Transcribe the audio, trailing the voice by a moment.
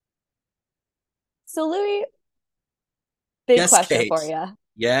So, Louie, big Yes, question for Kate. you.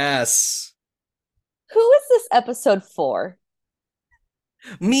 Yes. Who is this episode for?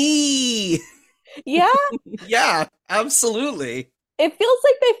 Me. Yeah, Yeah, absolutely. it feels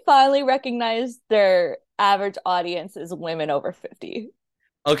like they finally recognized their average audience is women over 50.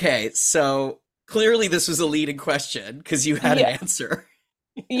 Okay, so clearly this was a leading question because you had an Yeah, answer.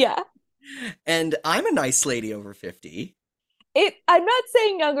 yeah. And I'm a nice lady over 50. I'm not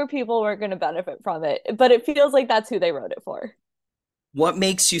saying younger people weren't going to benefit from it, but it feels like that's who they wrote it for. What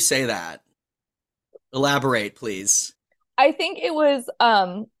makes you say that? Elaborate, please. I think it was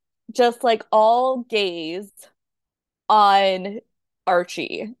just like all gaze on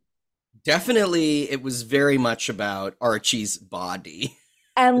Archie Definitely, it was very much about Archie's body.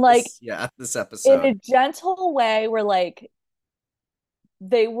 and like This in a episode. gentle way where like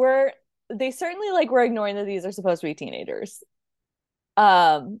they were they certainly like were ignoring that these are supposed to be teenagers.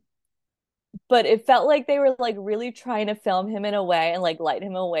 Um, but it felt like they were like really trying to film him in a way and like light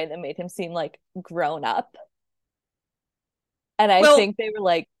him in a way that made him seem like grown up. And I Well, think they were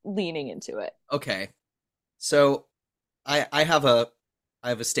like leaning into it. okay. So I have a I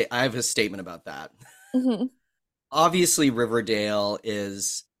have a statement about that. Mhm. Obviously Riverdale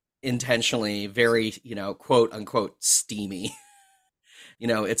is intentionally very, quote unquote steamy.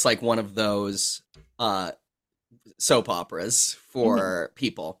 It's like one of those uh soap operas Mhm. for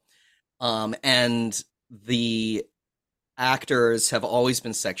people. And the actors have always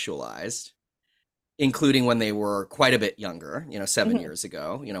been sexualized, including when they were quite a bit younger, 7 Mhm. years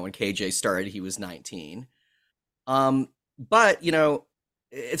ago, when KJ started, he was 19. But,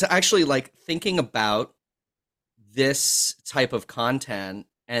 it's actually like thinking about this type of content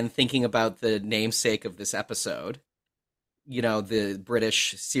and thinking about the namesake of this episode, the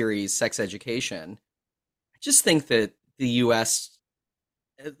British series Sex Education, I just think that the US,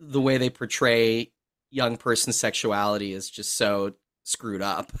 the way they portray young person sexuality is just so screwed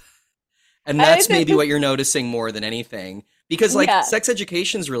up. And I that's think that maybe this, what you're noticing more than anything. Because, like, yeah, Sex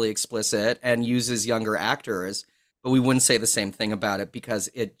Education's really explicit and uses younger actors, but we wouldn't say the same thing about it because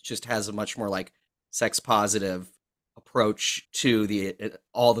it just has a much more, like, sex positive approach to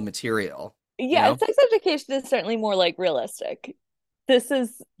all the material, you yeah, know? sex education is certainly more like realistic. This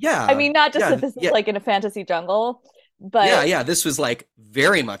is, I Yeah. mean, not just Yeah. that this is Yeah. like in a fantasy jungle, Yeah. but Yeah. This was, like,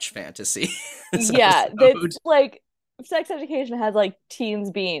 very much fantasy, this yeah, that's episode. like sex education has like teens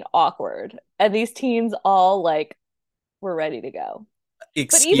being awkward, and these teens all like were ready to go. But even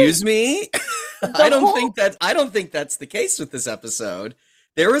Excuse me? the whole, I don't think that's the case with this episode.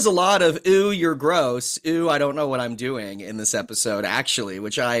 There is a lot of ooh, you're gross. Ooh, I don't know what I'm doing in this episode actually,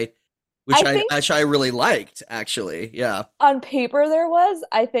 I think which I really liked actually. Yeah. on paper there was,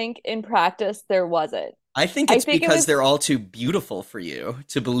 I think in practice there wasn't. I think I it's think it because was they're all too beautiful for you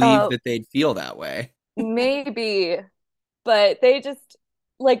to believe uh that they'd feel that way. maybe, but they just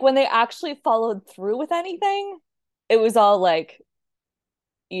like when they actually followed through with anything, it was all like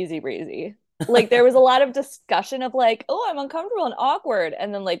easy breezy. Like there was a lot of discussion of like, oh, I'm uncomfortable and awkward.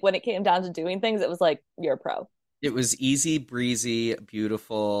 And then like when it came down to doing things, it was like, you're a pro. It was easy breezy,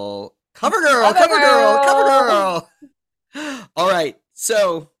 beautiful. Cover girl, Cover cover girl, cover girl. girl. All right.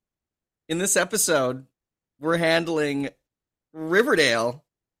 So, in this episode, we're handling Riverdale,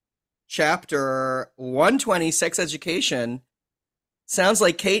 chapter 120, Sex Education. Sounds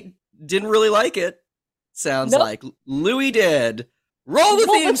like Kate didn't really like it. Sounds Nope. like Louie did. Roll the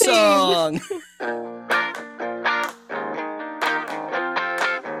Roll the theme theme. song!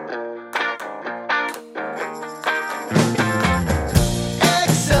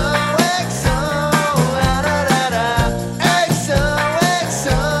 XOXO, da da da da.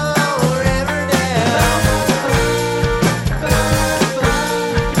 XOXO, Riverdale.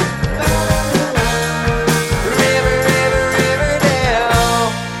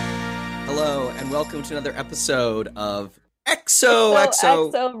 Riverdale. Hello, and welcome to another episode of XOXO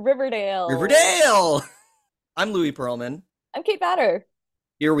XOXO Riverdale. Riverdale! I'm Louie Pearlman. I'm Kate Batter.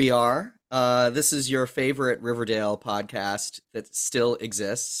 Here we are. This is your favorite Riverdale podcast that still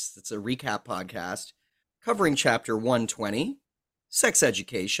exists. It's a recap podcast covering chapter 120, Sex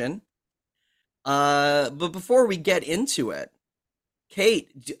Education. But before we get into it,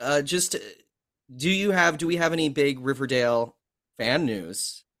 Kate, just do we have any big Riverdale fan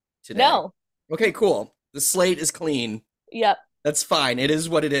news today? No. Okay, cool. The slate is clean. Yep. That's fine. It is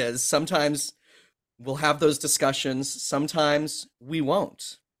what it is. Sometimes we'll have those discussions, sometimes we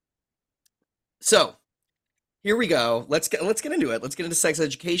won't. So, here we go. Let's get into it. Let's get into sex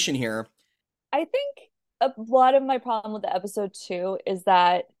education here. I think a lot of my problem with the episode too is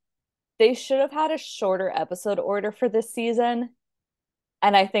that they should have had a shorter episode order for this season.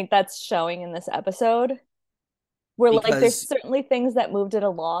 And I think that's showing in this episode. Where like there's Because certainly things that moved it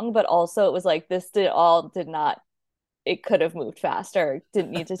along, but also it was like this did not, it could have moved faster.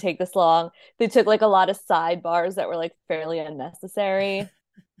 Didn't need to take this long. They took like a lot of sidebars that were like fairly unnecessary.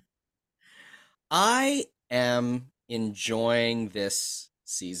 I am enjoying this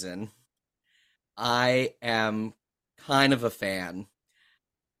season. I am kind of a fan,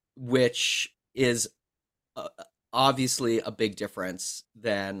 which is uh, obviously a big difference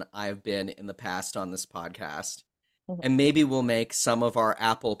than I've been in the past on this podcast. Mhm. And maybe we'll make some of our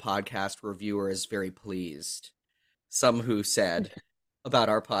Apple podcast reviewers very pleased. Some who said about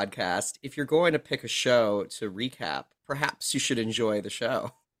our podcast, if you're going to pick a show to recap, perhaps you should enjoy the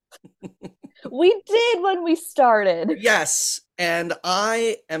show. We did when we started. Yes, and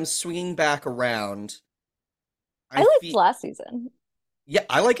I am swinging back around. I I liked feel last season. Yeah,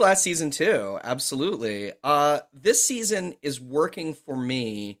 I like last season too. Absolutely. This season is working for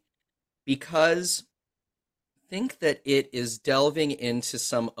me because I think that it is delving into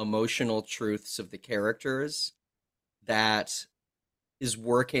some emotional truths of the characters that is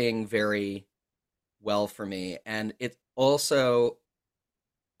working very well for me. And it also,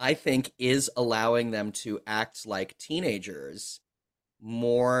 I think, is allowing them to act like teenagers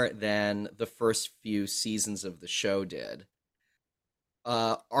more than the first few seasons of the show did.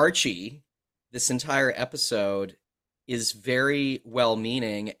 Archie, this entire episode is very well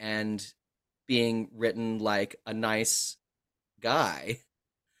meaning and being written like a nice guy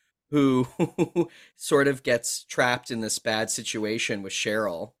who sort of gets trapped in this bad situation with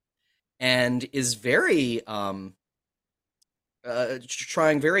Cheryl and is very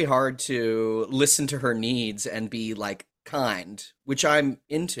trying very hard to listen to her needs and be like kind, which I'm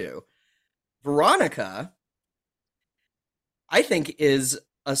into. Veronica, I think, is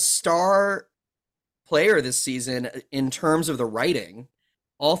a star player this season in terms of the writing.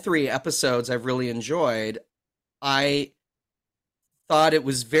 All three episodes I've really enjoyed. I thought it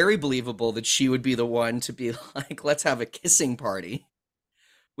was very believable that she would be the one to be like, let's have a kissing party,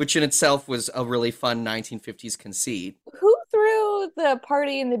 which in itself was a really fun 1950s conceit. Who threw the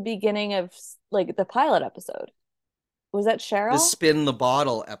party in the beginning of like the pilot episode? Was that The Cheryl? spin the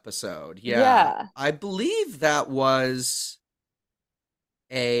bottle episode. Yeah. Yeah. I believe that was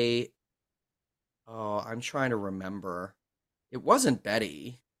a, oh, I'm trying to remember. It wasn't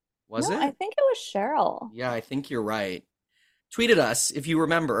Betty, was No, I it? think it was Cheryl. Yeah, I think you're right. Tweet at us if you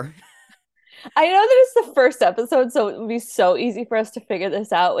remember. I know that it's the first episode, so it would be so easy for us to figure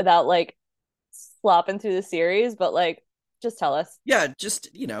this out without like slopping through the series, but like just tell us. Yeah, just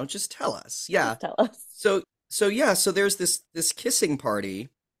tell us. Yeah. Just tell us. So there's this kissing party,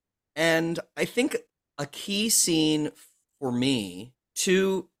 and I think a key scene for me,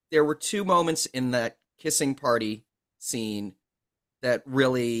 there were two moments in that kissing party scene that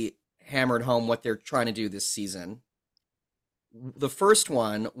really hammered home what they're trying to do this season. The first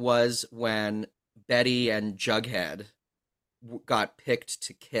one was when Betty and Jughead got picked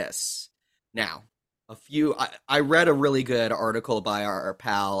to kiss. Now, I read a really good article by our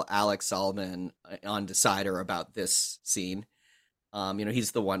pal Alex Solomon on Decider about this scene.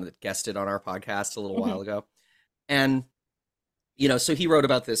 He's the one that guested on our podcast a little while Mhm. ago. And so he wrote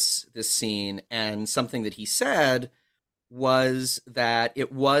about this scene, and something that he said was that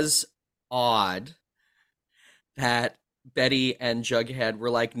it was odd that Betty and Jughead were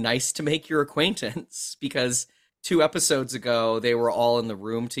like, nice to make your acquaintance, because 2 episodes ago they were all in the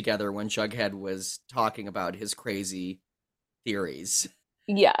room together when Jughead was talking about his crazy theories,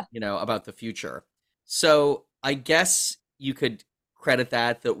 Yeah. about the future. So I guess you could credit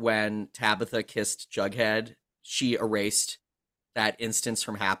that when Tabitha kissed Jughead, she erased that instance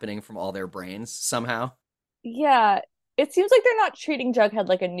from happening from all their brains somehow. Yeah. It seems like they're not treating Jughead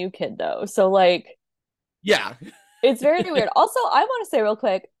like a new kid though. So like Yeah, it's very weird. Also, I want to say real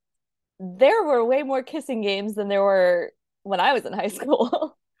quick, there were way more kissing games than there were when I was in high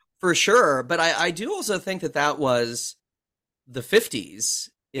school. for sure. But I do also think that was the 50s.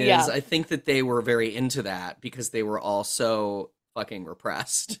 Is Yeah. I think that they were very into that because they were all so fucking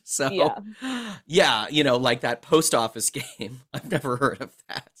repressed. So, Yeah. yeah, like that post office game. I've never heard of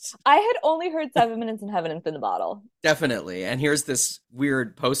that. I had only heard 7 Minutes in Heaven and Spin the Bottle. Definitely. And here's this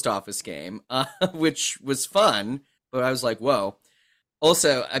weird post office game, which was fun, but I was like, whoa.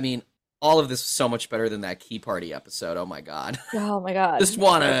 Also, I mean, all of this was so much better than that Key Party episode. Oh my God. Oh my God. Just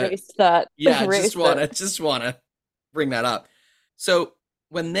wanna, Erased that. yeah, Erased it. just wanna bring that up. So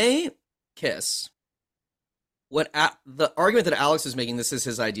when they kiss, the argument that Alex is making, this is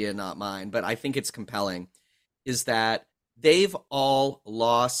his idea, not mine, but I think it's compelling, is that they've all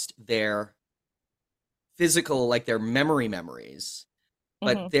lost their physical, like their memories.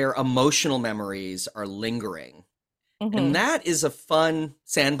 but Hmm. their emotional memories are lingering. And Hmm. that is a fun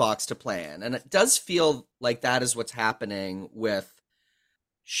sandbox to play in. And it does feel like that is what's happening with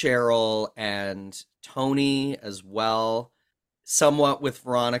Cheryl and Tony as well, somewhat with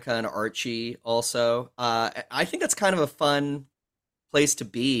Veronica and Archie also. I think that's kind of a fun place to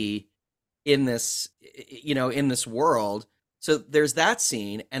be in this, in this world. So there's that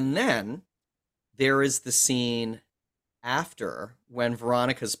scene. And then there is the scene after when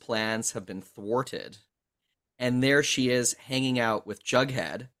Veronica's plans have been thwarted. And there she is hanging out with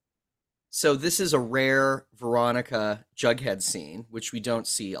Jughead. So this is a rare Veronica Jughead scene, which we don't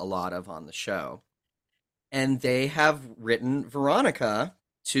see a lot of on the show. And they have written Veronica,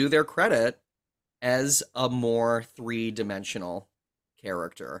 to their credit, as a more three-dimensional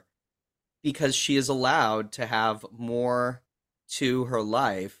character because she is allowed to have more to her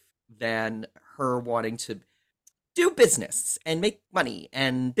life than her wanting to do business and make money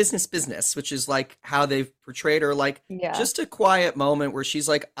and business, which is like how they've portrayed her, like Yeah. just a quiet moment where she's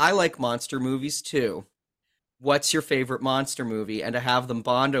like, I like monster movies too. What's your favorite monster movie? And to have them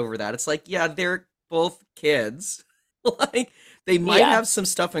bond over that, it's like, yeah, they're both kids. Like they might Yeah. have some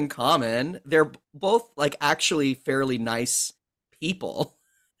stuff in common. They're both like actually fairly nice people.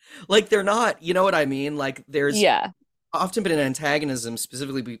 Like they're not, you know what I mean? Like there's Yeah. often been an antagonism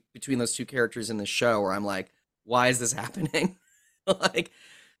specifically between those two characters in the show where I'm like, why is this happening? Like,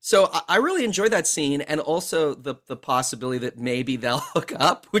 so I really enjoy that scene and also the possibility that maybe they'll hook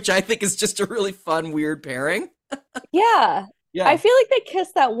up, which I think is just a really fun, weird pairing. Yeah. I Yeah. feel like they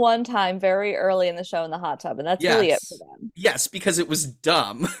kissed that one time very early in the show in the hot tub, and that's really it for Yes. them. Yes, because it was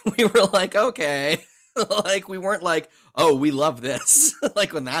dumb. We were like, okay. Like we weren't like, oh, we love this.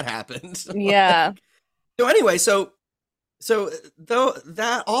 Like when that happened. Yeah. Like, so anyway, so though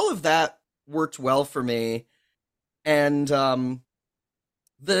that all of that worked well for me, and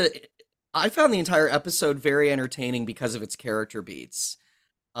the I found the entire episode very entertaining because of its character beats.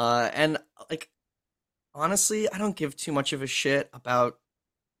 And like honestly, I don't give too much of a shit about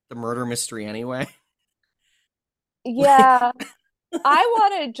the murder mystery anyway. Like, Yeah. I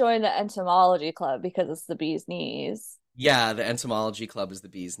want to join the entomology club because it's the bee's knees, yeah, the entomology club is the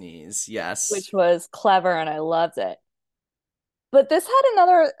bee's knees. Yes. which was clever and I loved it. But this had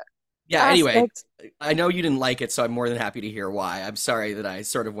another Yeah, anyway, aspect. I know you didn't like it, so I'm more than happy to hear why. I'm sorry that I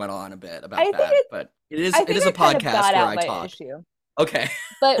sort of went on a bit about I think that, it but it is I it think is a I kind of podcast got where out I my talk. issue. Okay.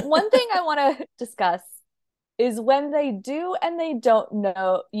 But one thing I want to discuss is when they do and they don't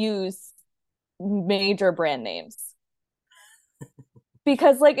know use major brand names.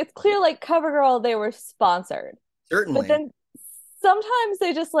 Because like it's clear like CoverGirl they were sponsored. But Certainly. then sometimes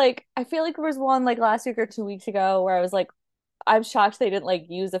they just like I feel like there was one like last week or 2 weeks ago where I was like I'm shocked they didn't like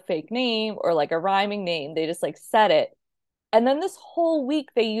use a fake name or like a rhyming name. They just like said it. And then this whole week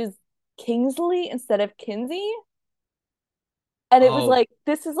they used Kingsley instead of Kinsey. And it was Oh, like,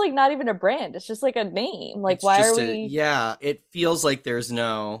 this is like not even a brand. It's just like a name. Like, it's why are just a we? yeah, it feels like there's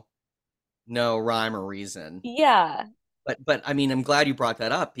no rhyme or reason. Yeah. But I mean, I'm glad you brought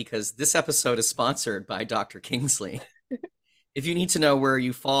that up because this episode is sponsored by Dr. Kingsley. If you need to know where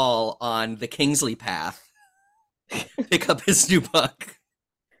you fall on the Kingsley path, pick up his new book,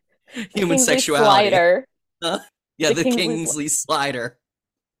 The Human Kingsley Sexuality. slider. Huh? Yeah, The the Kingsley. Kingsley slider.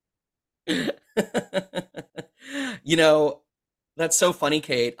 You know, that's so funny,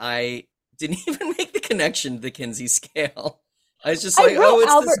 Kate. I didn't even make the connection to the Kinsey scale. I was just I like, wrote oh,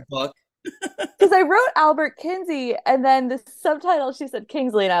 it's this Albert book. because I wrote Albert Kinsey and then the subtitle she said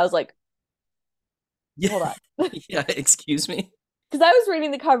Kingsley and I was like, Yeah, hold on. yeah, excuse me. Because I was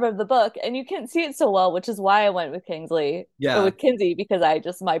reading the cover of the book and you can't see it so well, which is why I went with Kingsley or Yeah. with Kinsey because I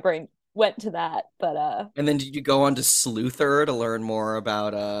just my brain went to that. But And then did you go on to Sleuther to learn more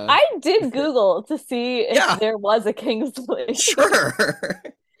about I did Google to see if Yeah, there was a Kingsley sure.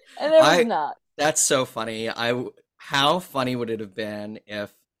 and there was I not. That's so funny. How funny would it have been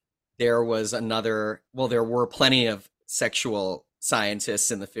if there was another, well, there were plenty of sexual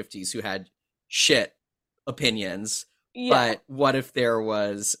scientists in the 50s who had shit opinions, Yeah, but what if there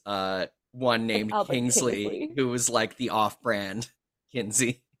was one an named Albert Kingsley Kingsley. who was like the off-brand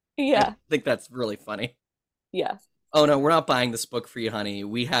Kinsey? I Yeah, think that's really funny. yeah. Oh no, we're not buying this book for you, honey.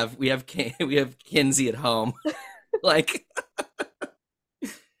 We have Kinsey at home. Like,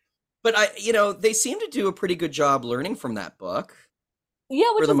 but they seem to do a pretty good job learning from that book Yeah,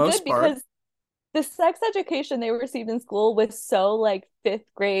 for which the is good most part. because the sex education they received in school was so like fifth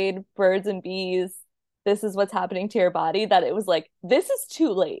grade birds and bees. This is what's happening to your body that it was like, this is too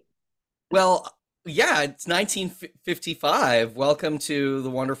late. Well, yeah, it's 1955. Welcome to the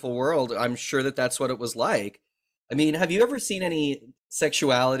wonderful world. I'm sure that that's what it was like. I mean, have you ever seen any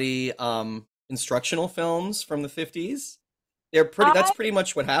sexuality instructional films from the 50s. That's I pretty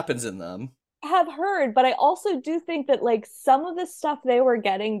much what happens in them. have heard, but I also do think that like some of the stuff they were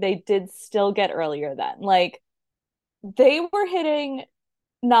getting, they did still get earlier then. Like they were hitting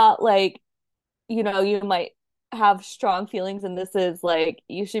not like, you might have strong feelings and this is like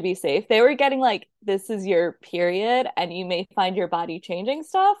you should be safe. They were getting like this is your period and you may find your body changing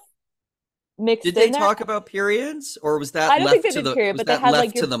stuff Did mixed they in there. talk about periods, or I don't think they did period, was but they that had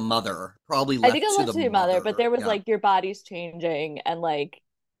like left to your the mother? Probably I think left it to left the to your mother, but mother. there was Yeah. like your body's changing and like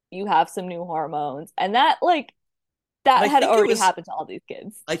you have some new hormones and that like But that had already happened to all these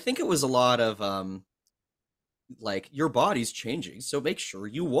kids. I think it was a lot of like your body's changing, so make sure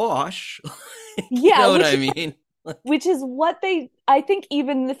you wash. You Yeah, know what I mean? which is what they I think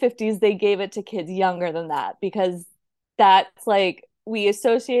even in the 50s they gave it to kids younger than that because that's like we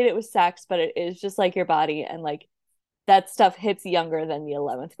associate it with sex, but it is just like your body and like that stuff hits younger than the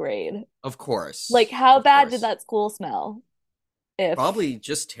 11th grade. Of Like course. how Of bad did course. that school smell? If Probably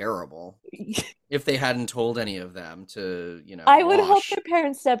just terrible if they hadn't told any of them to, I would hope wash. their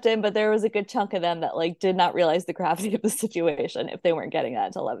parents stepped in, but there was a good chunk of them that like did not realize the gravity of the situation if they weren't getting that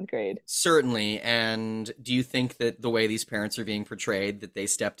until 11th grade. Certainly. And do you think that the way these parents are being portrayed, that they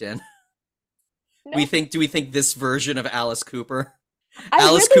stepped in? No, Do we think this version of Alice Cooper? I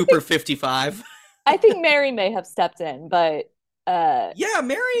Alice really Cooper think 55? I think Mary may have stepped in, but Yeah,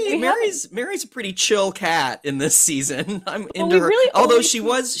 we haven't. Mary's a pretty chill cat in this season. I'm But into we her. really Although only see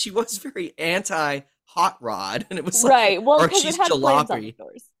she was very anti hot rod, and it was like right. Well, because it Archie's had flames on the jalopy.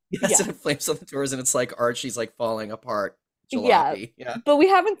 doors. Yes, Yeah, and it flames on the doors, and it's like Archie's like falling apart. yeah. Jalopy. Yeah. But we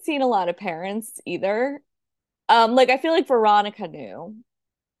haven't seen a lot of parents either. Like I feel like Veronica knew,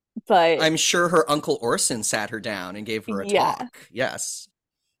 but I'm sure her Uncle Orson sat her down and gave her a yeah. talk. Yes.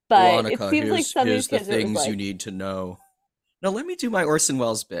 But it Veronica, seems like some of these here's the kids it was things you like, need to know. Now let me do my Orson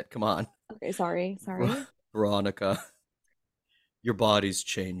Welles bit. Come on. okay, sorry. Veronica, your body's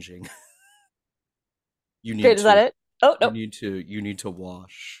changing. You need Great, is that to it? Oh no. you need to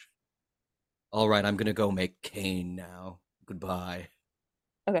wash. All right, I'm gonna go make cane now. Goodbye.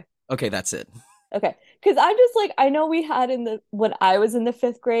 Okay. Okay, that's it. Okay. Because I'm just like, I know we had in the when I was in the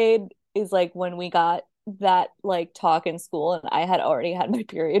fifth grade is like when we got that like talk in school, and I had already had my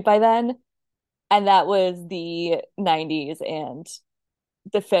period by then. And that was the 90s, and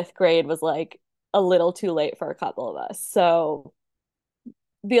the fifth grade was like a little too late for a couple of us. So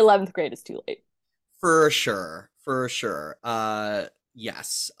the 11th grade is too late. For sure. For sure.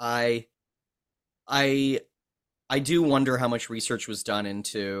 Yes. I I do wonder how much research was done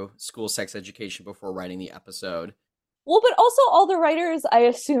into school sex education before writing the episode. Well, but also all the writers, I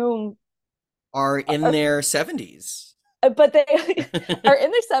assume, Are in are, their 70s. but they are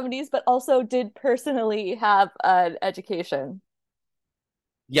in their 70s, but also did personally have an education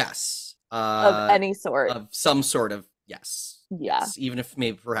Yes. of any sort. Of some sort of yes. Yeah. Yes. Even if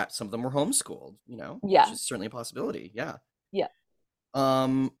maybe perhaps some of them were homeschooled, which Yeah. is certainly a possibility. Yeah. Yeah.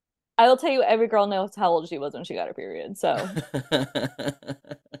 Um I will tell you, every girl knows how old she was when she got her period. So,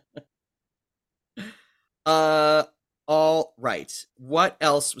 uh all right. What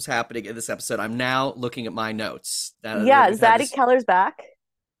else was happening in this episode? I'm now looking at my notes. That yeah, we've had Zadie this Keller's back.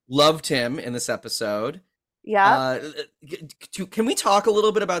 loved him in this episode. Yeah. Uh can we talk a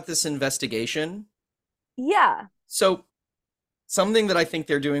little bit about this investigation? Yeah. So something that I think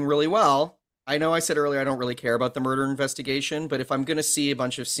they're doing really well. I know I said earlier I don't really care about the murder investigation, but if I'm going to see a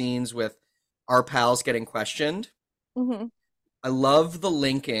bunch of scenes with our pals getting questioned, Hmm. I love the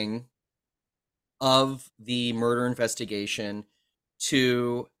linking of the murder investigation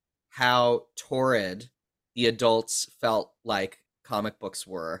to how torrid the adults felt like comic books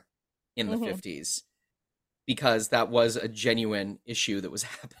were in the Hmm. 50s, because that was a genuine issue that was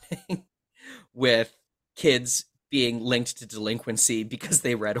happening with kids being linked to delinquency because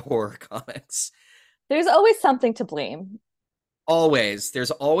they read horror comics. There's always something to blame. Always,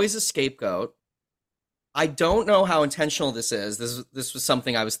 there's always a scapegoat. I don't know how intentional this is. This was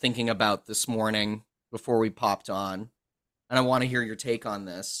something I was thinking about this morning before we popped on, and I want to hear your take on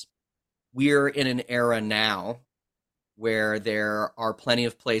this. We're in an era now where there are plenty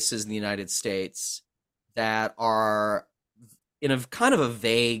of places in the United States that are, in a kind of a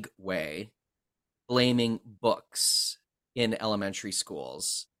vague way, blaming books in elementary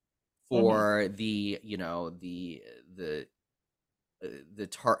schools Hmm. for the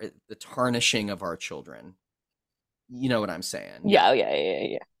tarnishing of our children. You know what I'm saying? Yeah,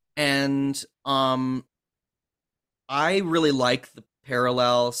 yeah. And I really like the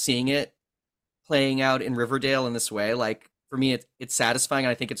parallel, seeing it playing out in Riverdale in this way. Like for me, it's satisfying,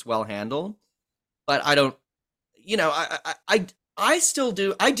 and I think it's well handled. But I don't, you know, I still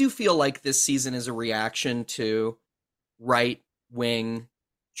do. I do feel like this season is a reaction to right wing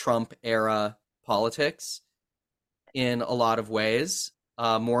Trump era politics in a lot of ways,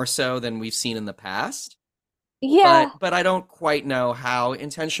 more so than we've seen in the past. Yeah, But I don't quite know how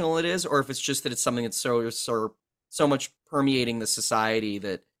intentional it is, or if it's just that it's something that's so much permeating the society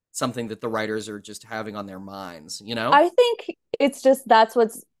that something that the writers are just having on their minds. You know? I think it's just that's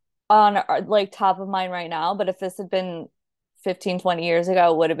what's on our, like top of mind right now. But if this had been 15, 20 years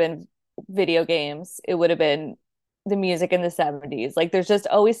ago, it would have been video games. It would have been the music in the 70s. Like there's just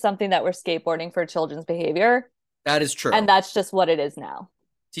always something that we're skateboarding for children's behavior. That is And true. that's just what it is now.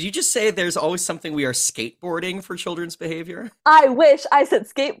 Did you just say there's always something we are skateboarding for children's behavior? I wish I said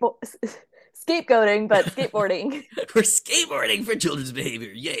scapegoating, but skateboarding. We're skateboarding for children's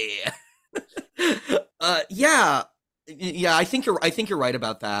behavior. Yeah. Yeah. Yeah, I think you're right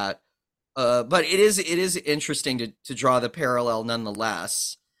about that. But it is interesting to draw the parallel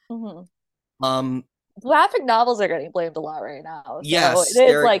nonetheless. Mhm. Um Graphic novels are getting blamed a lot right now. So it yes,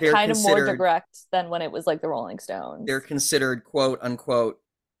 is like they're kind of more considered direct than when it was like the Rolling Stones. quote unquote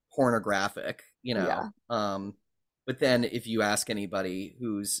pornographic, you know. Yeah. But then if you ask anybody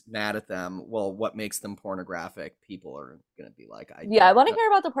who's mad at them, well, what makes them pornographic? People are going to be like, I Yeah, I don't want to know. hear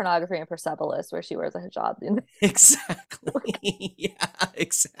about the pornography in Persepolis where she wears a hijab. Exactly. Yeah,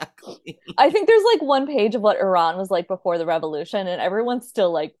 exactly. I think there's like one page of what Iran was like before the revolution, and everyone's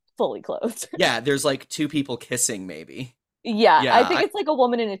still like fully clothed. Yeah, there's like two people kissing maybe. Yeah, Yeah, I think it's like a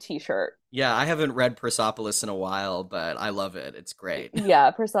woman in a t-shirt. I haven't read Persepolis in a while, but I love it. It's great.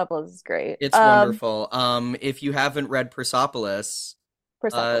 Yeah, Persepolis is great. It's wonderful. If you haven't read Persepolis, uh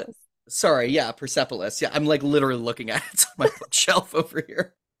Persepolis. sorry, yeah, Persepolis. Yeah, I'm like literally looking at it. It's on my bookshelf over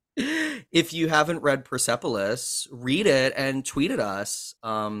here. If you haven't read Persepolis, read it and tweet at us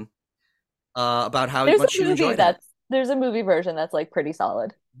about how There's much a you movie enjoyed it. that's there's a movie version that's like pretty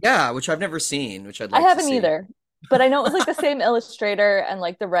solid. Yeah, which I've never seen, which I'd I like to haven't see. either, but I know it was like the same illustrator and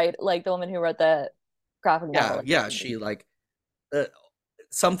like the woman who wrote the graphic novel. Yeah, yeah, she like uh,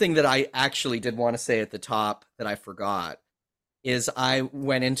 something that I actually did want to say at the top that I forgot is I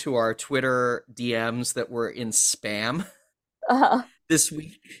went into our Twitter DMs that were in spam Uh, this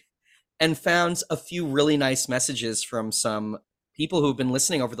week and found a few really nice messages from some people who've been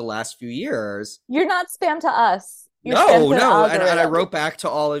listening over the last few years. you're not spam to us. You're spam No, to the no, and I algorithm. wrote back to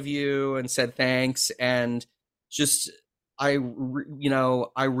all of you and said thanks and just I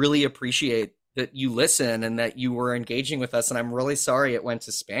really appreciate that you listen and that you were engaging with us and I'm really sorry it went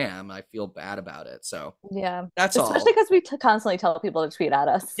to spam. I feel bad about it. So, Yeah, that's especially all. because we constantly tell people to tweet at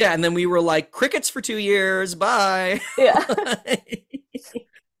us. Yeah, and then we were like crickets for 2 years. Bye. Yeah,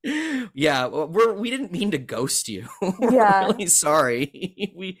 Yeah, well, we didn't mean to ghost you. We're yeah. really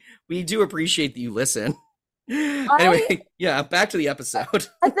sorry. We do appreciate that you listen. I Anyway, yeah, back to the episode.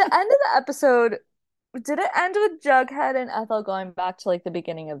 At the end of the episode, did it end with Jughead and Ethel going back to like the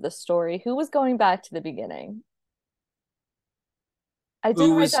beginning of the story? Who was going back to the beginning? I Who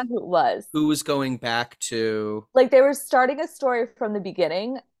didn't write was down who it was. who was going back to Like they were starting a story from the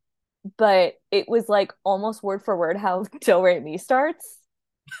beginning, but it was like almost word for word how Do Re Mi starts.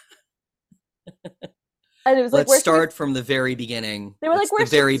 And it was like, let's where should we? start from the very beginning. They were like, It's where the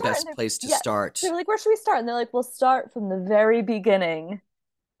should we very start? best place to Yeah, start. they were like, where should we start? And they're like, we'll start from the very beginning.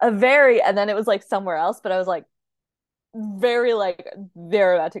 And then it was like somewhere else, but I was like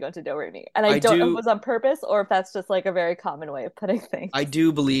they're about to go to Do Re Mi. And I I don't know if it do was on purpose or if that's just like a very common way of putting things. I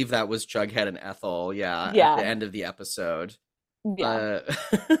do believe that was Jughead and Ethel, yeah, at the Yeah. end of the episode. Yeah.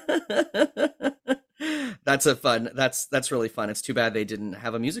 Uh, that's really fun. It's too bad they didn't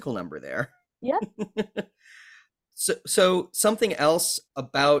have a musical number there. Yeah. So something else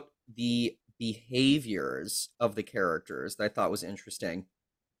about the behaviors of the characters that I thought was interesting.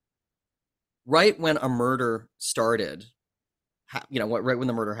 Right when a murder started, right when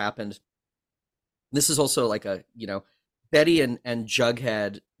the murder happened, this is also like Betty and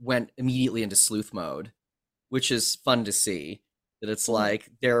Jughead went immediately into sleuth mode, which is fun to see. That it's Mhm. like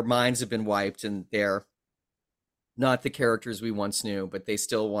their minds have been wiped and they're not the characters we once knew, but they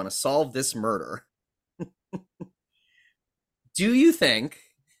still want to solve this murder. Do you think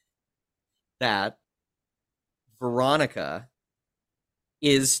that Veronica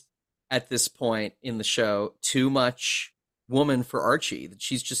is at this point in the show too much woman for Archie? That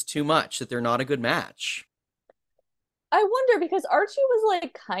she's just too much, that they're not a good match? I wonder because Archie was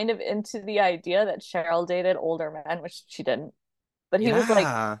like kind of into the idea that Cheryl dated older men, which she didn't, but he was like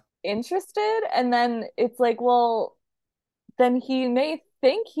Yeah. interested. And then it's like, well, then he may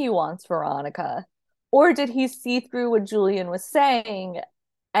think he wants Veronica. Or did he see through what Julian was saying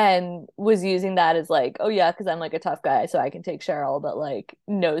and was using that as like, oh yeah, because I'm like a tough guy, so I can take Cheryl, but like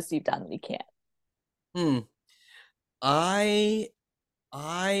knows deep down that he can't. Hmm. I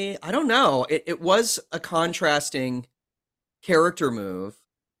I don't know. It was a contrasting character move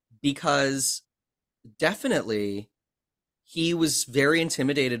because definitely he was very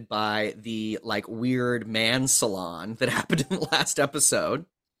intimidated by the like weird man salon that happened in the last episode.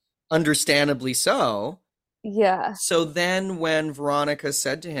 Understandably so. Yeah, So then when Veronica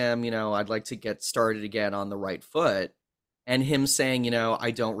said to him, I'd like to get started again on the right foot, and him saying,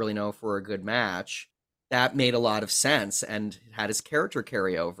 I don't really know if we're a good match, that made a lot of sense and had his character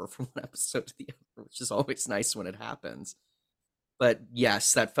carry over from one episode to the other, which is always nice when it happens. But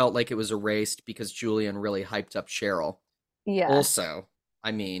yes, that felt like it was erased because Julian really hyped up Cheryl. yeah, Also,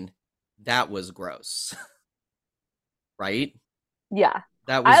 I mean, that was gross, right? yeah.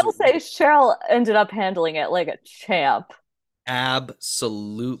 That I was will say Cheryl ended up handling it like a champ.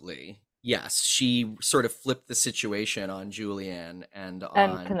 absolutely. Yes, she sort of flipped the situation on Julian and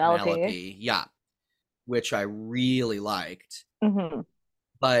And on Penelope. Penelope. Yeah, which I really liked. Hmm.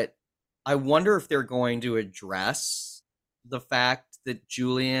 But I wonder if they're going to address the fact that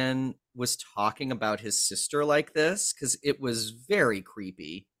Julian was talking about his sister like this because it was very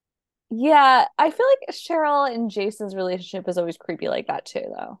creepy. Yeah, I feel like Cheryl and Jason's relationship is always creepy like that too,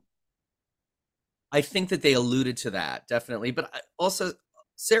 though. I think that they alluded to that definitely, but also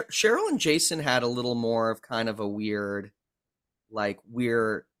Cheryl and Jason had a little more of kind of a weird, like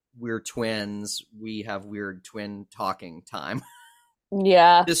we're twins. We have weird twin talking time.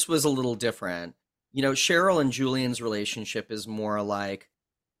 Yeah, This was a little different. Cheryl and Julian's relationship is more like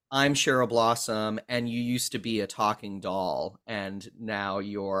I'm Cheryl Blossom, and you used to be a talking doll, and now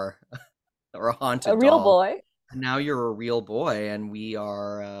you're or a a haunted real doll. boy. Now you're a real boy, and we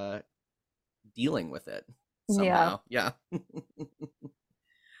are dealing with it Yeah. somehow. Yeah.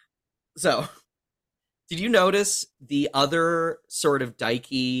 So, did you notice the other sort of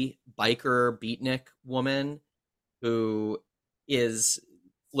dykey biker beatnik woman who is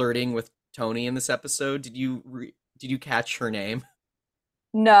flirting with Tony in this episode? Did you catch her name?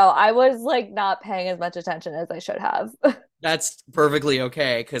 No, I was like not paying as much attention as I should have. That's perfectly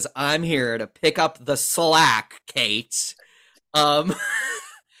okay because I'm here to pick up the slack, Kate. Um,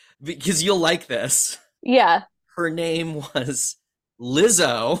 because you'll like this. Yeah. Her name was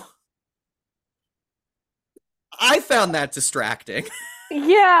Lizzo. I found that distracting.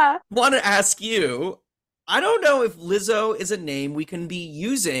 Yeah. Want to ask you, I don't know if Lizzo is a name we can be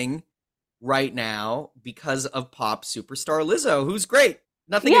using right now because of pop superstar Lizzo, who's great.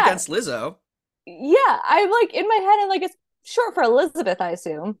 Nothing Yeah. against Lizzo. Yeah. I'm like in my head, I'm like, it's short for Elizabeth, I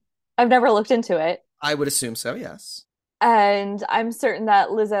assume. I've never looked into it. I would assume so, yes. And I'm certain that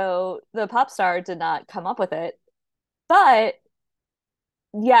Lizzo, the pop star, did not come up with it. But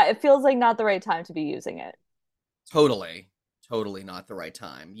yeah, it feels like not the right time to be using it. Totally. Totally not the right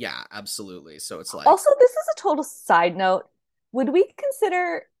time. Yeah, absolutely. So it's like, Also, this is a total side note. Would we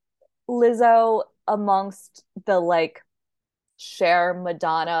consider Lizzo amongst the like Cher,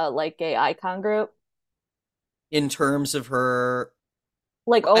 Madonna, like gay icon group? in terms of her,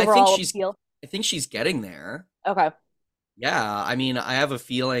 Like I think overall she's appeal? I think she's getting there. Okay. Yeah, I mean, I have a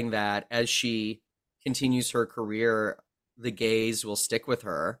feeling that as she continues her career, the gays will stick with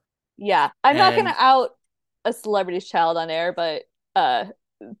her. Yeah. I'm not gonna And out a celebrity's child on air, but uh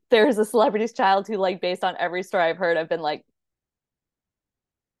there's a celebrity's child who like based on every story I've heard, I've been like,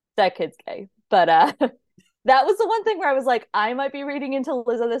 that kid's gay. But that was the one thing where I was like, I might be reading into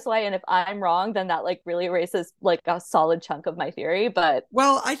Lizzo this way, and if I'm wrong, then that like really erases like a solid chunk of my theory. But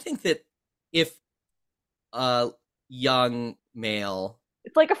well, I think that if a young male,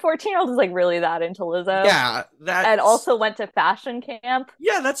 it's like a 14-year-old is like really that into Lizzo yeah, and that's also went to fashion camp.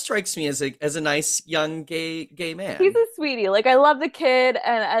 yeah, that strikes me as a nice young gay He's man. a sweetie. Like I love the kid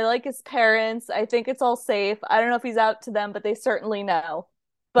and I like his parents. I think it's all safe. I don't know if he's out to them, but they certainly know.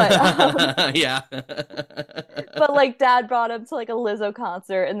 But Yeah. but like dad brought him to like a Lizzo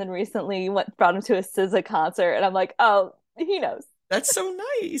concert and then recently went brought him to a SZA concert and I'm like, "Oh, he knows." That's so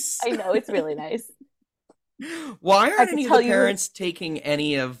nice. I know it's really nice. Why I aren't could any of the tell you, parents taking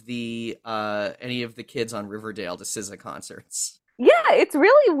any of the kids on Riverdale to SZA concerts? yeah, it's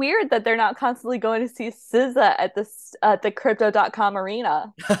really weird that they're not constantly going to see SZA at the crypto.com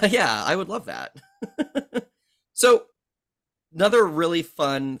arena. Yeah, I would love that. So, another really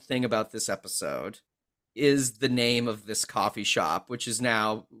fun thing about this episode is the name of this coffee shop, which is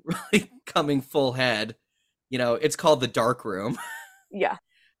now really coming full head. It's called the Dark Room. Yeah.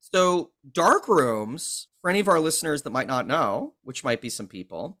 So, dark rooms, for any of our listeners that might not know, which might be some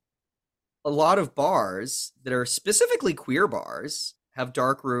people, a lot of bars that are specifically queer bars have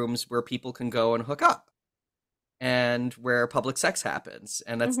dark rooms where people can go and hook up and where public sex happens.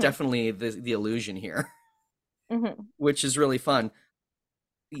 And that's Hmm. definitely the illusion here, Hmm. which is really fun.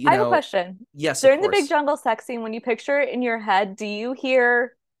 You I have a know, question. yes, of During the big course. jungle sex scene, when you picture it in your head, do you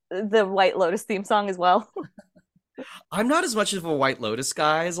hear the White Lotus theme song as well? I'm not as much of a White Lotus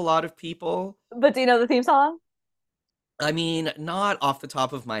guy as a lot of people. But do you know the theme song? I mean, not off the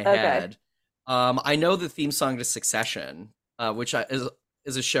top of my Okay. head. I know the theme song to Succession,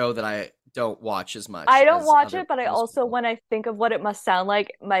 is a show that I don't watch as much I don't as watch other it, but I most also, people. when I think of what it must sound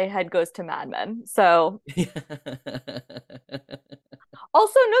like, my head goes to Mad Men. So,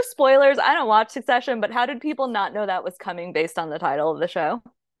 also, no spoilers. I don't watch Succession, but how did people not know that was coming based on the title of the show?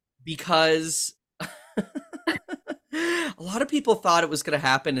 Because a lot of people thought it was going to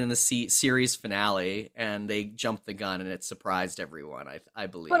happen in the series finale, and they jumped the gun, and it surprised everyone. I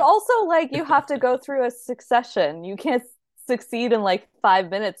But believe. also, like, you have to go through a succession. You can't succeed in like 5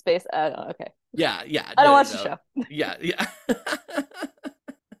 minutes based. Okay. Yeah, yeah, I don't no, watch the no, show. yeah, yeah.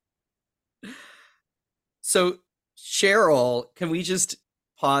 So Cheryl, can we just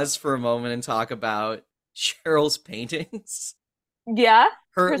pause for a moment and talk about Cheryl's paintings? Yeah,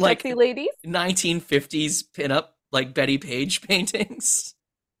 Her her like sexy ladies. 1950s pinup, like Betty Page paintings.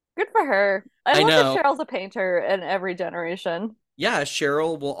 Good for her. I I love that know. Cheryl's a painter in every generation. Yeah,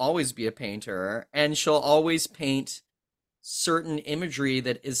 Cheryl will always be a painter, and she'll always paint certain imagery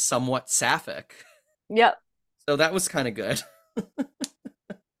that is somewhat sapphic. Yep. So that was kind of good.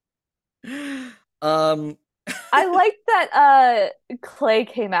 um, I like that Clay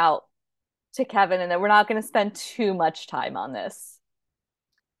came out to Kevin and that we're not going to spend too much time on this.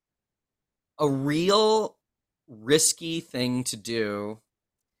 a real risky thing to do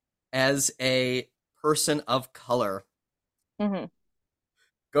as a person of color Hmm.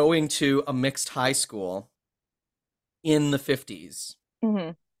 going to a mixed high school in the 50s.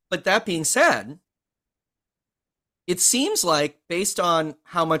 Hmm. But that being said, it seems like, based on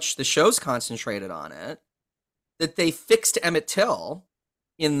how much the show's concentrated on it, that they fixed Emmett Till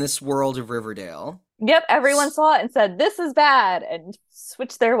in this world of Riverdale. Yep, everyone saw it and said, this is bad, and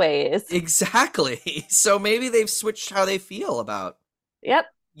switched their ways. Exactly. So maybe they've switched how they feel about Yep.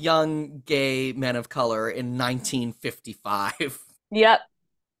 young gay men of color in 1955. Yep.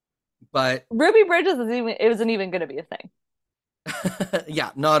 But Ruby Bridges is even it wasn't even going to be a thing.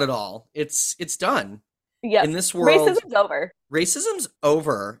 yeah, not at all. It's done. In Yep. this world, Racism's over. racism's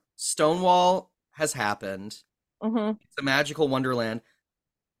over. Stonewall has happened. Hmm. It's a magical wonderland.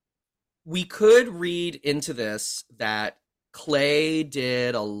 We could read into this that Clay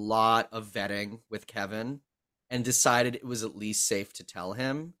did a lot of vetting with Kevin and decided it was at least safe to tell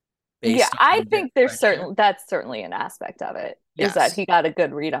him Yeah, based I on their think there's friendship. certain that's certainly an aspect of it, is that Yes, he got a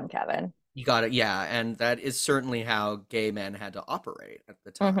good read on Kevin. you got it. Yeah, and that is certainly how gay men had to operate at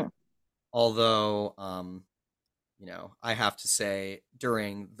the time. Hmm. Although, I have to say,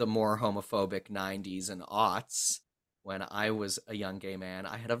 during the more homophobic 90s and aughts, when I was a young gay man,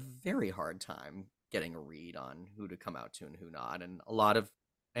 I had a very hard time getting a read on who to come out to and who not, and a lot of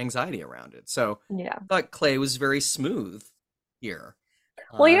anxiety around it. So Yeah. I thought Clay was very smooth here.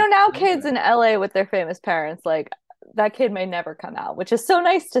 Well, Uh, now really kids good. in LA with their famous parents, like that kid may never come out, which is so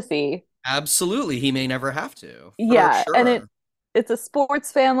nice to see. Absolutely, he may never have to, for Yeah, and sure. it's a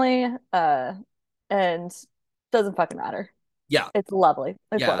sports family, and doesn't fucking matter. Yeah, It's lovely.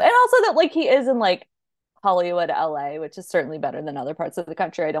 It's lovely. yeah, And also that like he is in like Hollywood, LA, which is certainly better than other parts of the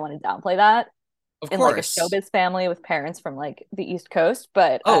country. I don't want to downplay that of in like a course. showbiz family with parents from like the East Coast,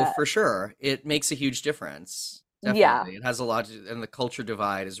 but Oh, for sure. It makes a huge difference. yeah. Definitely. It has a lot to, and the culture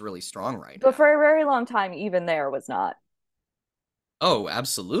divide is really strong right But now. for a very long time, even there was not. Oh,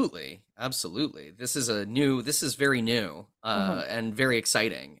 absolutely. Absolutely. This is very new, Hmm. and very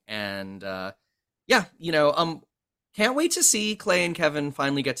exciting. And, yeah, can't wait to see Clay and Kevin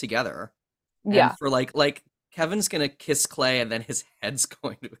finally get together. And Yeah. for like Kevin's gonna kiss Clay and then his head's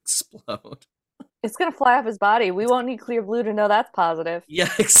going to explode. It's gonna fly off his body. We won't need clear blue to know that's positive.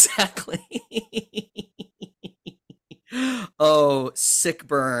 Yeah, exactly. Oh, sick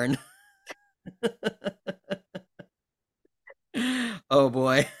burn. Oh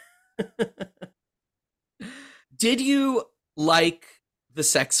boy. Did you like the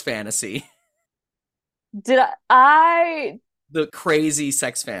sex fantasy? Did The crazy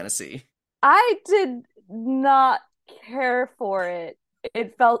sex fantasy? I did not care for it.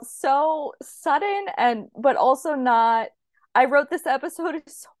 It felt so sudden and but also not. I wrote this episode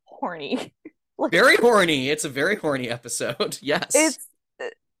is so horny. Like Very horny. It's a very horny episode. Yes. it's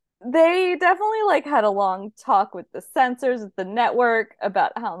they definitely like had a long talk with the censors at the network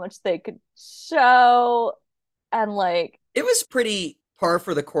about how much they could show and like It was pretty par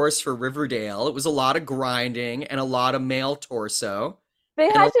for the course for Riverdale. It was a lot of grinding and a lot of male torso They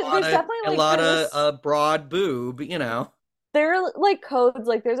and had to, there's definitely a like, lot there's a, of broad boob, you know. there are like codes,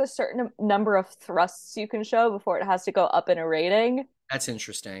 like there's a certain number of thrusts you can show before it has to go up in a rating. That's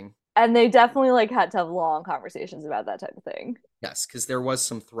interesting. And they definitely like had to have long conversations about that type of thing. Yes, because there was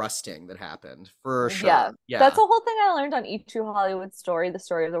some thrusting that happened for Yeah. sure. That's Yeah. the whole thing I learned on Each True Hollywood Story, the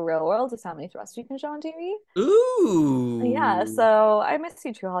story of the real world, is how many thrusts you can show on TV. Yeah, Ooh. so I miss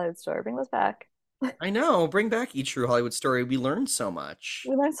Each True Hollywood Story. Bring those back. I know. Bring back Each True Hollywood Story. We learned so much.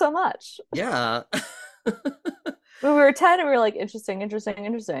 We learned so much. Yeah. When we were 10 and we were like, interesting, interesting,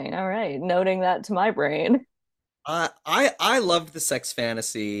 interesting. All right, noting that to my brain. I loved the sex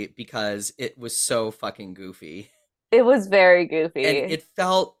fantasy because it was so fucking goofy. It was very And goofy. it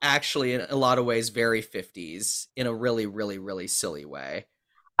felt actually in a lot of ways very 50s in a really, really, really silly way.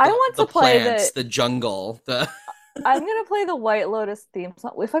 I want The to play plants, the the jungle, the I'm gonna play the White Lotus theme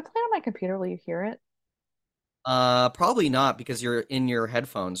song. If I play it on my computer, will you hear it? probably not because you're in your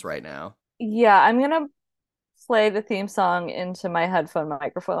headphones right now. Yeah, I'm gonna play the theme song into my headphone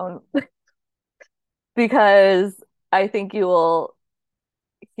microphone because I think you will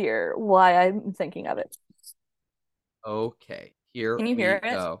hear why I'm thinking of it. Okay, here Can you hear we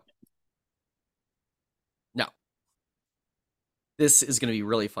it? go. No, this is going to be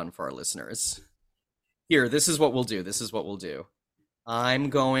really fun for our listeners. Here, this is what we'll do. This is what we'll do. I'm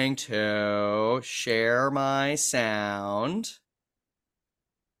going to share my sound.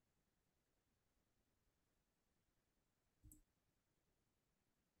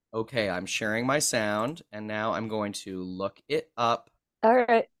 Okay, I'm sharing my sound, and now I'm going to look it up All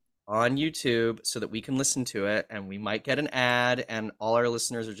right. on YouTube so that we can listen to it, and we might get an ad, and all our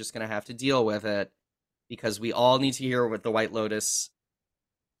listeners are just going to have to deal with it because we all need to hear what the White Lotus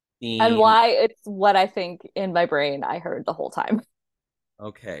And theme. why it's what I think in my brain I heard the whole time.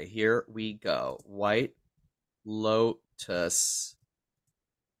 Okay, here we go. White Lotus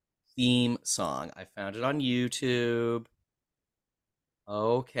theme song. I found it on YouTube.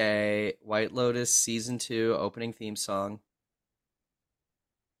 Okay, White Lotus season 2 opening theme song.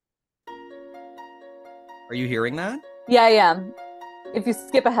 Are you hearing that? Yeah, I am. If you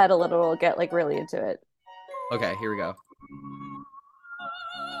skip ahead a little, we'll get like really into it. Okay, here we go.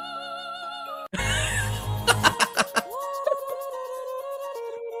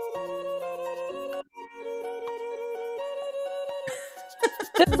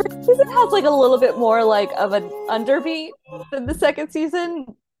 The first season has like a little bit more like of an underbeat than the second season,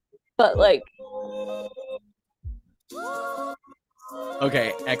 but like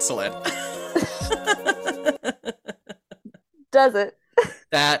Okay, excellent. does it?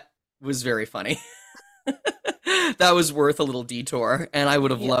 That was very funny. That was worth a little detour, and I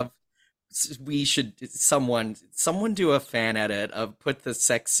would have Yeah. loved. We should someone do a fan edit of put the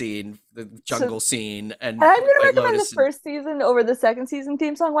sex scene, the So jungle scene, and I'm gonna White recommend the Lotus. first season over the second season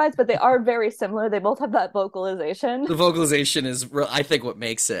theme song wise, but they are very similar. They both have that vocalization. The vocalization is, I think, what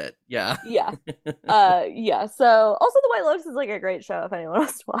makes it. Yeah. Yeah. Yeah. So also the White Lotus is like a great show if anyone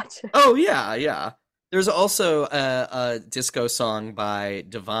wants to watch it. Oh yeah, yeah. There's also a disco song by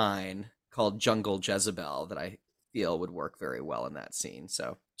Divine called "Jungle Jezebel" that I feel would work very well in that scene.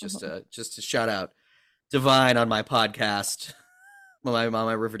 So Mhm. just to shout out Divine on my podcast, my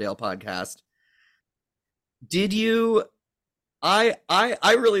Riverdale podcast. Did you? I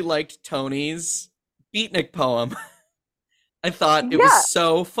really liked Tony's beatnik poem. I thought it was Yeah.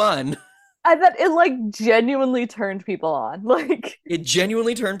 so fun. I bet it like genuinely turned people on. Like It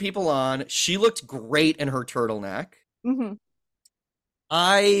genuinely turned people on. She looked great in her turtleneck. mhm.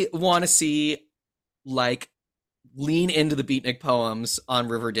 I want to see like lean into the beatnik poems on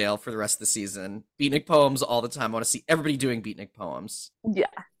Riverdale for the rest of the season. Beatnik poems all the time. I want to see everybody doing beatnik poems. Yeah.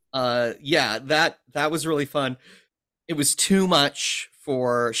 Yeah, that was really fun. It was too much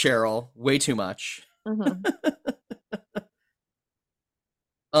for Cheryl, way too much. Mhm.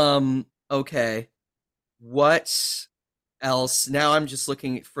 Okay. What else? Now I'm just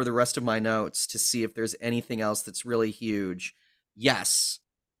looking for the rest of my notes to see if there's anything else that's really huge. Yes.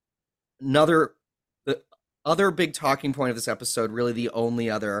 Another the other big talking point of this episode, really the only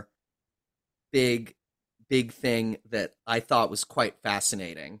other big big thing that I thought was quite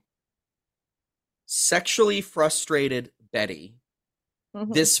fascinating. Sexually frustrated Betty,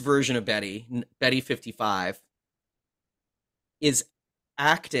 Mhm. this version of Betty, Betty 55, is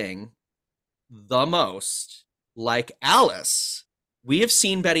acting the most like Alice. We have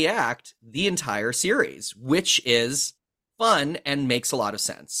seen Betty act the entire series, which is fun and makes a lot of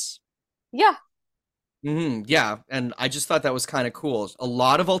sense. Yeah. Yeah, and I just thought that was kind of cool. A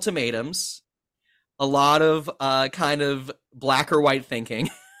lot of ultimatums, a lot of kind of black or white thinking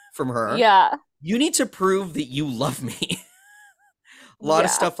from her. Yeah. You need to prove that you love me. A lot of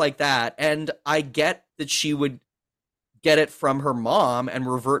Yeah. stuff like that. And I get that she would get it from her mom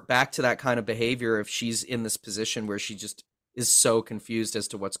and revert back to that kind of behavior if she's in this position where she just is so confused as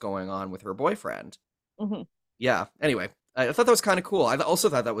to what's going on with her boyfriend. Hmm. Yeah. Anyway, I thought that was kind of cool. I also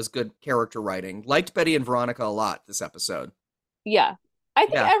thought that was good character writing. Liked Betty and Veronica a lot this episode. Yeah. I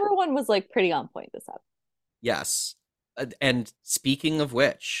think Yeah. everyone was like pretty on point this episode. Yes. And speaking of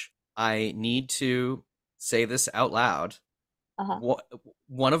which, I need to say this out loud. Uh-huh.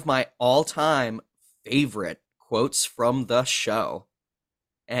 One of my all-time favorite quotes from the show,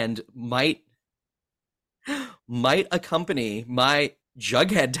 and might accompany my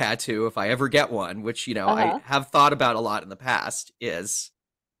Jughead tattoo if I ever get one, which, I Uh-huh. have thought about a lot in the past, is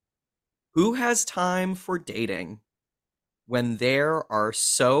who has time for dating when there are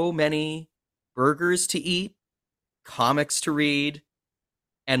so many burgers to eat, comics to read,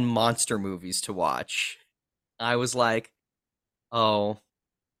 and monster movies to watch? I was like, oh,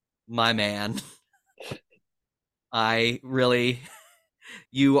 my man. I really,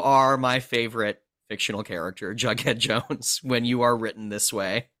 you are my favorite fictional character, Jughead Jones, when you are written this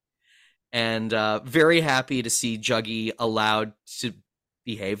way. And very happy to see Juggy allowed to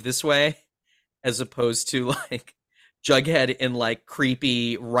behave this way, as opposed to like Jughead in like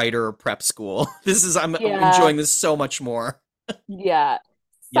creepy writer prep school. I'm Yeah. enjoying this so much more. Yeah.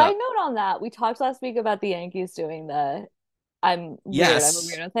 Yeah. Side note on that, we talked last week about the Yankees doing the I'm a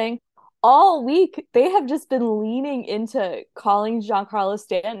Yes. weirdo thing. All week, they have just been leaning into calling Giancarlo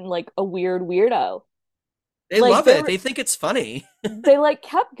Stanton like a weird weirdo. They Like love it. They think it's funny. they like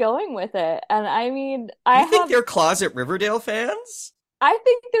kept going with it. And I mean, Do you think they're closet Riverdale fans? I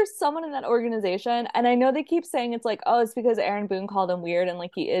think there's someone in that organization, and I know they keep saying it's like, oh, it's because Aaron Boone called him weird and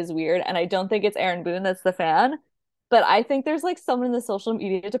like he is weird. And I don't think it's Aaron Boone that's the fan, but I think there's like someone in the social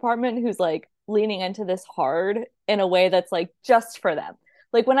media department who's like leaning into this hard in a way that's like just for them.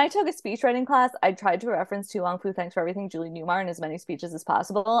 Like when I took a speech writing class, I tried to reference To Long Fu Thanks for Everything, Julie Newmar in as many speeches as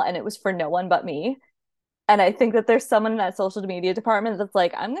possible, and it was for no one but me. And I think that there's someone in that social media department that's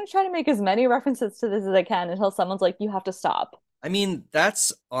like, I'm gonna try to make as many references to this as I can until someone's like, you have to stop. I mean,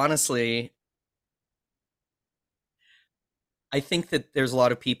 that's honestly, I think that there's a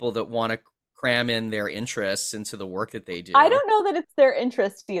lot of people that want to cram in their interests into the work that they I do. don't know that it's their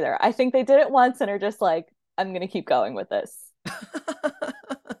interest either. I think they did it once and are just like, I'm gonna keep going with this.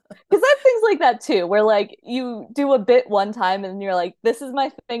 Because I have things like that too, where like you do a bit one time and you're like, this is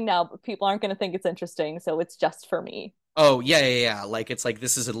my thing now, but people aren't gonna think it's interesting, so it's just for me. Oh, yeah, yeah, yeah. Like it's like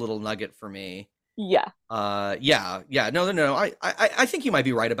this is a little nugget for me. Yeah. Yeah, yeah. No, no, no. I think you might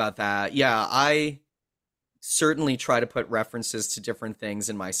be right about that. Yeah, I certainly try to put references to different things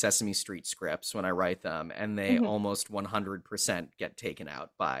in my Sesame Street scripts when I write them, and they Hmm. almost 100% get taken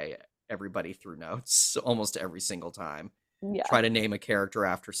out by everybody through notes almost every single time. Yeah. Try to name a character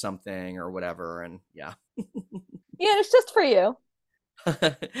after something or whatever, and yeah. Yeah, it's just for you.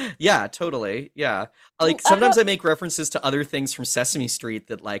 Yeah, totally. Yeah. Like I don't know. sometimes I make references to other things from Sesame Street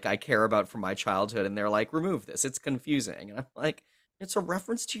that like I care about from my childhood and they're like, remove this. It's confusing. And I'm like, it's a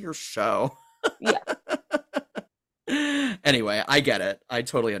reference to your show. Yeah. Anyway, I get it. I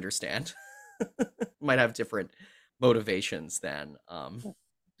totally understand. Might have different motivations than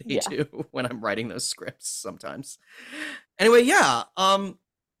they Yeah. do when I'm writing those scripts sometimes. Anyway, yeah.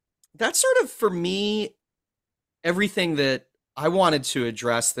 That's sort of for me everything that I wanted to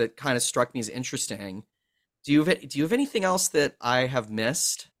address that kind of struck me as interesting. Do you have anything else that I have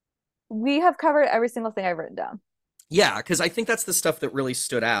missed? We have covered every single thing I've written down. Yeah, because I think that's the stuff that really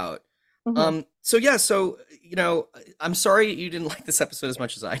stood out. Hmm. So yeah, so I'm sorry you didn't like this episode as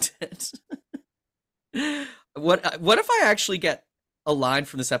much as I did. What if I actually get a line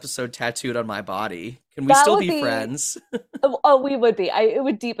from this episode tattooed on my body? Can we That still would be be, friends? oh, we would be. It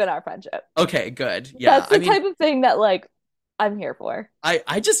would deepen our friendship. Okay, good. Yeah, That's I the mean, type of thing that like I'm here for.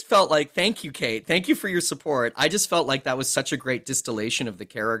 I just felt like thank you, Kate. Thank you for your support. I just felt like that was such a great distillation of the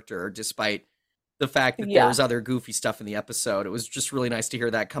character, despite the fact that there Yeah. was other goofy stuff in the episode. It was just really nice to hear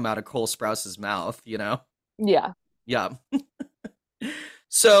that come out of Cole Sprouse's mouth. Yeah. Yeah.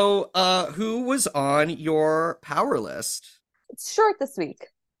 So, who was on your power list? It's short this week.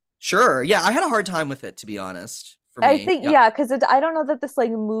 Sure. Yeah, I had a hard time with it, to be honest, for I me. think Yeah. yeah, because I don't know that this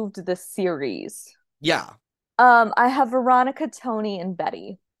like moved the series. Yeah. I have Veronica, Tony, and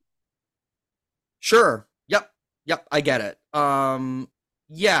Betty. Sure. Yep. Yep. I get it.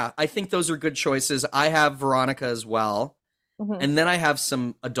 Yeah, I think those are good choices. I have Veronica as well. Hmm. And then I have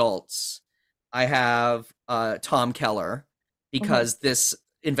some adults. I have Tom Keller Hmm. because this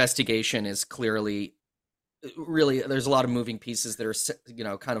investigation is clearly really, there's a lot of moving pieces that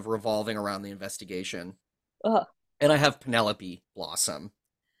are, kind of revolving around the investigation. Ugh. And I have Penelope Blossom,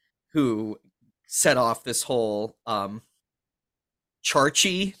 who set off this whole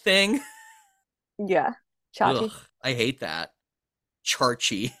Charchi thing. Yeah. Ugh, Chachi. I hate that.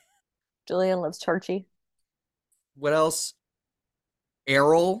 Charchi. Julian loves Chachi. What else?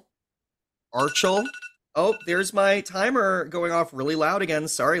 Errol, Archel. Oh, there's my timer going off really loud again.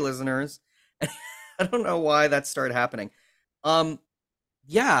 Sorry, listeners. I don't know why that started happening. Um,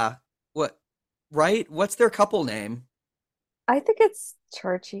 yeah. What? Right? What's their couple name? I think it's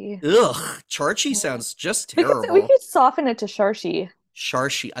Charchi. Ugh, Charchi sounds just We terrible. could soften it to Sharshi.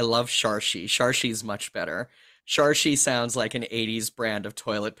 Sharshi, I love Sharshi. Sharshi's much better. Sharshi sounds like an 80s brand of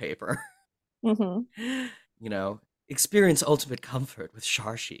toilet paper. Hmm. You know, experience ultimate comfort with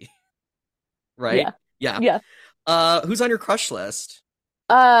Sharshi, right? Yeah. Yeah. Yeah. Who's on your crush list?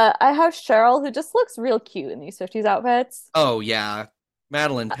 I have Cheryl who just looks real cute in these 50s outfits. Oh yeah,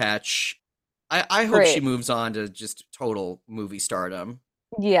 Madeline Petch. I hope she Great. moves on to just total movie stardom.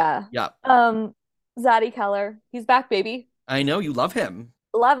 Yeah. Yeah, Um, Zadie Keller. He's back, baby. I know you love him.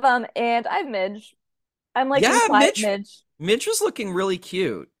 Love him. And I have Midge. I'm liking Yeah, quiet Midge. Midge was looking really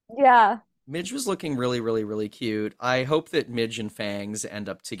cute. Yeah. Midge was looking really, really, really cute. I hope that Midge and Fangs end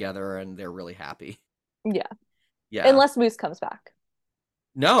up together and they're really happy. Yeah. Yeah. Unless Moose comes back.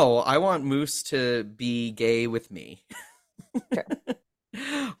 No, I want Moose to be gay with me. Sure.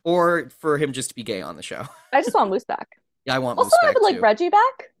 Or for him just to be gay on the show. I just want Moose back. Yeah, I want Also, Moose I would back like too. Reggie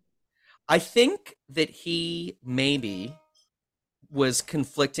back. I think that he maybe was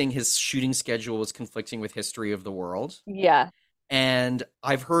conflicting, his shooting schedule was conflicting with History of the World. Yeah. And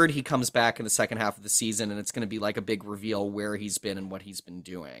I've heard he comes back in the second half of the season and it's going to be like a big reveal where he's been and what he's been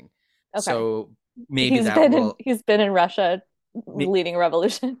doing. Okay. So maybe that will He's been in Russia leading a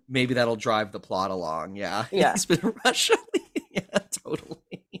revolution. maybe that'll drive the plot along. Yeah. Yeah. He's been in Russia. Yeah, totally.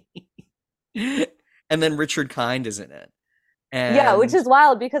 And then Richard Kind is in it. Yeah, which And is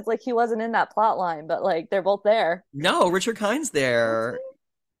wild because like he wasn't in that plot line, but like they're both there. no, Richard Kind's Was there.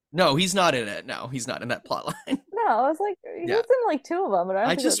 he? No, he's not in it. No, he's not in that plot line. No, I was like he Yeah. was in like two of them, but I don't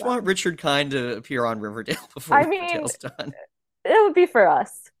I think it was just that want one. Richard Kind to appear on Riverdale before I mean, Riverdale's done. it would be for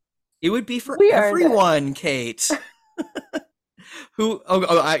us. It would be for We earned it. everyone, Kate.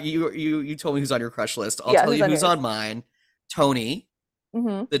 You told me who's on your crush list. I'll Yeah, tell who's you on who's yours? on mine. Tony,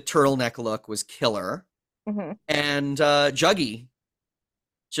 Mm-hmm. the turtleneck look was killer. Mm-hmm. And Juggy,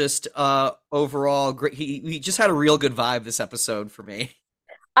 just overall great. He just had a real good vibe this episode for me.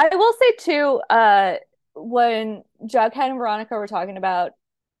 I will say too, when Jughead and Veronica were talking about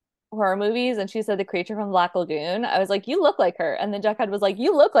horror movies and she said the creature from Black Lagoon, I was like, you look like her. And then Jughead was like,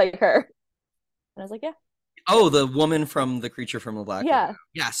 you look like her. And I was like, yeah. Oh, the woman from The Creature from the Black Yeah. Lagoon.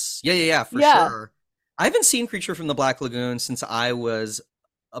 Yes. Yeah, for Yeah. sure. I haven't seen Creature from the Black Lagoon since I was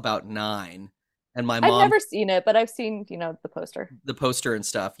about 9. And my I've mom, never seen it, but I've seen, the poster. the poster and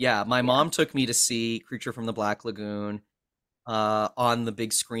stuff. Yeah, my Yeah. mom took me to see Creature from the Black Lagoon on the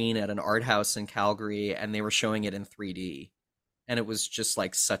big screen at an art house in Calgary, and they were showing it in 3D. And it was just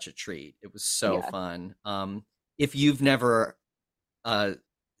like such a treat. It was so Yeah. fun. If you've never,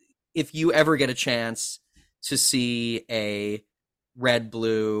 if you ever get a chance to see a red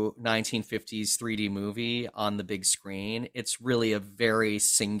blue 1950s 3D movie on the big screen, it's really a very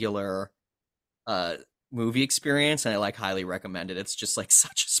singular movie experience, and I like highly recommend it. It's just like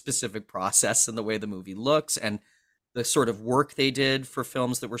such a specific process in the way the movie looks, and the sort of work they did for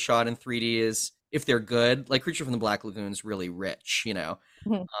films that were shot in 3D is, if they're good, like Creature from the Black Lagoon is really rich,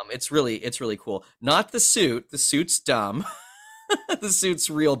 Mhm. it's really cool. Not the suit. The suit's dumb. The suit's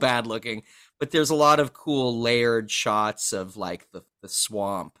real bad looking, but there's a lot of cool layered shots of like the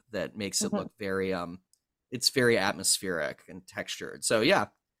swamp that makes it Mhm. look very it's very atmospheric and textured. So yeah,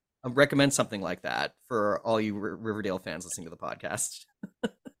 I recommend something like that for all you Riverdale fans listening to the podcast.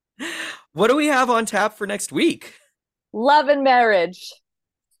 What do we have on tap for next week? Love and marriage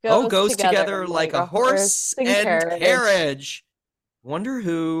Goes together like a horse and carriage. Wonder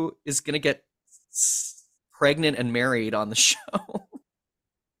who is gonna get pregnant and married on the show.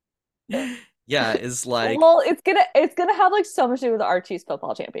 Yeah, is like, Well, it's gonna have like so much to do with Archie's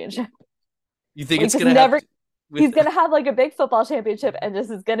football championship. you think Like, it's just gonna never have with he's gonna have like a big football championship, and this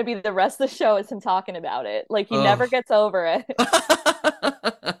is gonna be the rest of the show is him talking about it. Like he never Ugh. gets over it.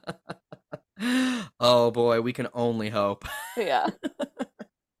 Oh boy, we can only hope. Yeah.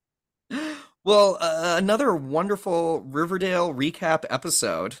 Well, another wonderful Riverdale recap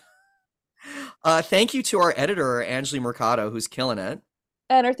episode. Thank you to our editor, Angley Mercado, who's killing it.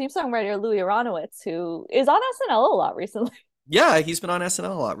 And our theme song writer, Louie Aronowitz, who is on SNL a lot recently. Yeah, he's been on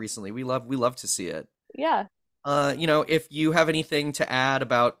SNL a lot recently. We love to see it. Yeah. If you have anything to add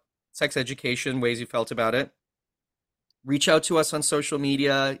about sex education, ways you felt about it, reach out to us on social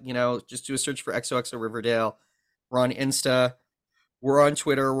media. Just do a search for XOXO Riverdale. We're on Insta, we're on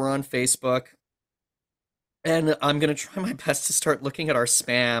Twitter, we're on Facebook. And I'm going to try my best to start looking at our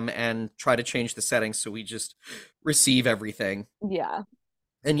spam and try to change the settings so we just receive everything. Yeah.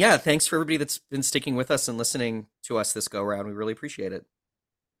 And yeah, thanks for everybody that's been sticking with us and listening to us this go round. We really appreciate it.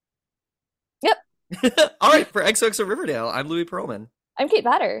 Yep. All right, for XOXO Riverdale, I'm Louie Pearlman. I'm Kate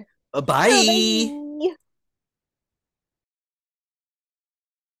Batter. Bye. Bye.